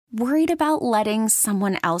Worried about letting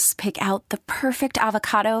someone else pick out the perfect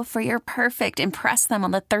avocado for your perfect impress them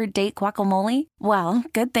on the third date guacamole? Well,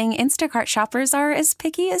 good thing Instacart shoppers are as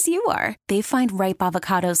picky as you are. They find ripe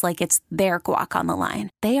avocados like it's their guac on the line.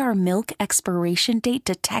 They are milk expiration date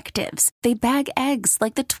detectives. They bag eggs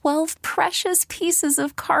like the 12 precious pieces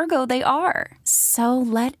of cargo they are. So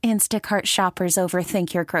let Instacart shoppers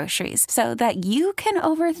overthink your groceries so that you can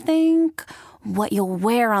overthink what you'll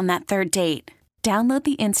wear on that third date. Download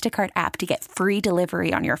the Instacart app to get free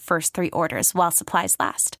delivery on your first 3 orders while supplies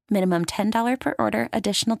last. Minimum $10 per order.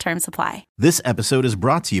 Additional terms apply. This episode is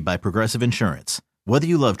brought to you by Progressive Insurance. Whether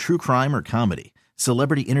you love true crime or comedy,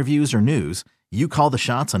 celebrity interviews or news, you call the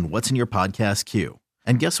shots on what's in your podcast queue.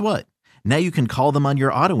 And guess what? Now you can call them on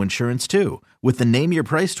your auto insurance too with the Name Your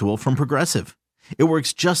Price tool from Progressive. It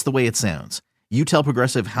works just the way it sounds. You tell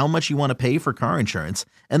Progressive how much you want to pay for car insurance,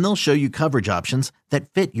 and they'll show you coverage options that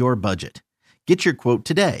fit your budget. Get your quote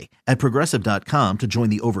today at Progressive.com to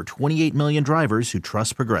join the over 28 million drivers who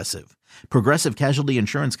trust Progressive. Progressive Casualty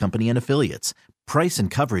Insurance Company and Affiliates. Price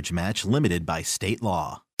and coverage match limited by state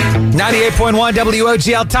law. 98.1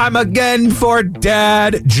 WOGL, time again for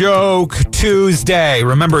Dad Joke Tuesday.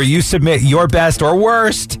 Remember, you submit your best or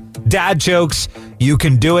worst dad jokes. You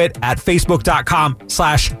can do it at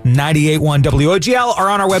Facebook.com/981WOGL or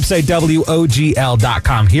on our website,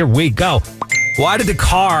 WOGL.com. Here we go. Why did the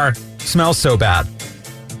car smell so bad?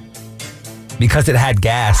 Because it had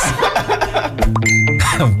gas.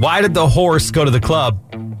 Why did the horse go to the club?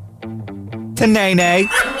 To nay-nay.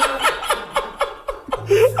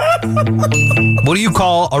 What do you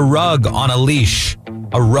call a rug on a leash?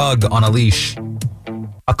 A rug on a leash.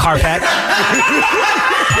 A carpet.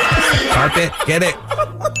 Carpet, get it?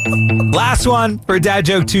 Last one for Dad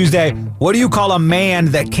Joke Tuesday. What do you call a man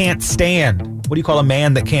that can't stand? What do you call a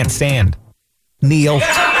man that can't stand? Neil.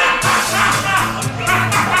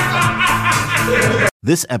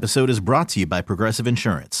 This episode is brought to you by Progressive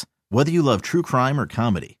Insurance. Whether you love true crime or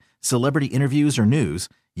comedy, celebrity interviews or news,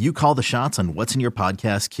 you call the shots on what's in your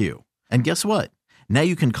podcast queue. And guess what? Now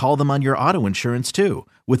you can call them on your auto insurance too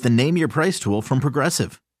with the Name Your Price tool from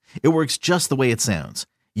Progressive. It works just the way it sounds.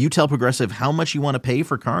 You tell Progressive how much you want to pay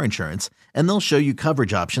for car insurance, and they'll show you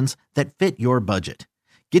coverage options that fit your budget.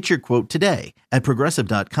 Get your quote today at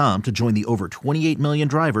Progressive.com to join the over 28 million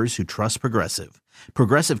drivers who trust Progressive.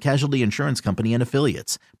 Progressive Casualty Insurance Company and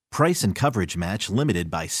Affiliates. Price and coverage match limited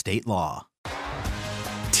by state law.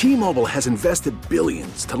 T-Mobile has invested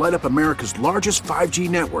billions to light up America's largest 5G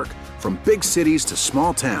network, from big cities to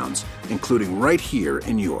small towns, including right here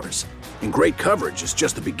in yours. And great coverage is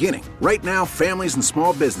just the beginning. Right now, families and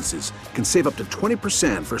small businesses can save up to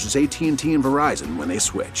 20% versus AT&T and Verizon when they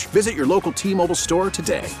switch. Visit your local T-Mobile store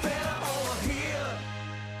today.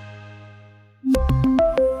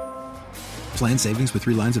 Plan savings with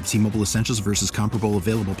 3 lines of T-Mobile Essentials versus comparable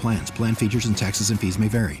available plans. Plan features and taxes and fees may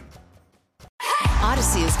vary.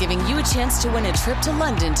 Odyssey is giving you a chance to win a trip to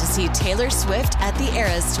London to see Taylor Swift at the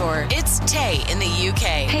Eras Tour. It's Tay in the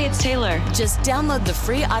UK. Hey, it's Taylor. Just download the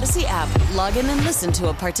free Odyssey app, log in and listen to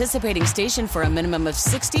a participating station for a minimum of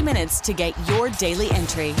 60 minutes to get your daily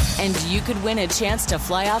entry. And you could win a chance to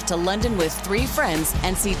fly off to London with 3 friends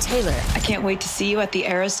and see Taylor. I can't wait to see you at the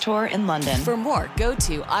Eras Tour in London. For more, go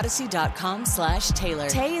to odyssey.com/Taylor.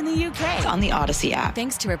 Tay in the UK. It's on the Odyssey app.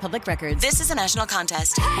 Thanks to Republic Records. This is a national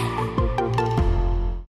contest.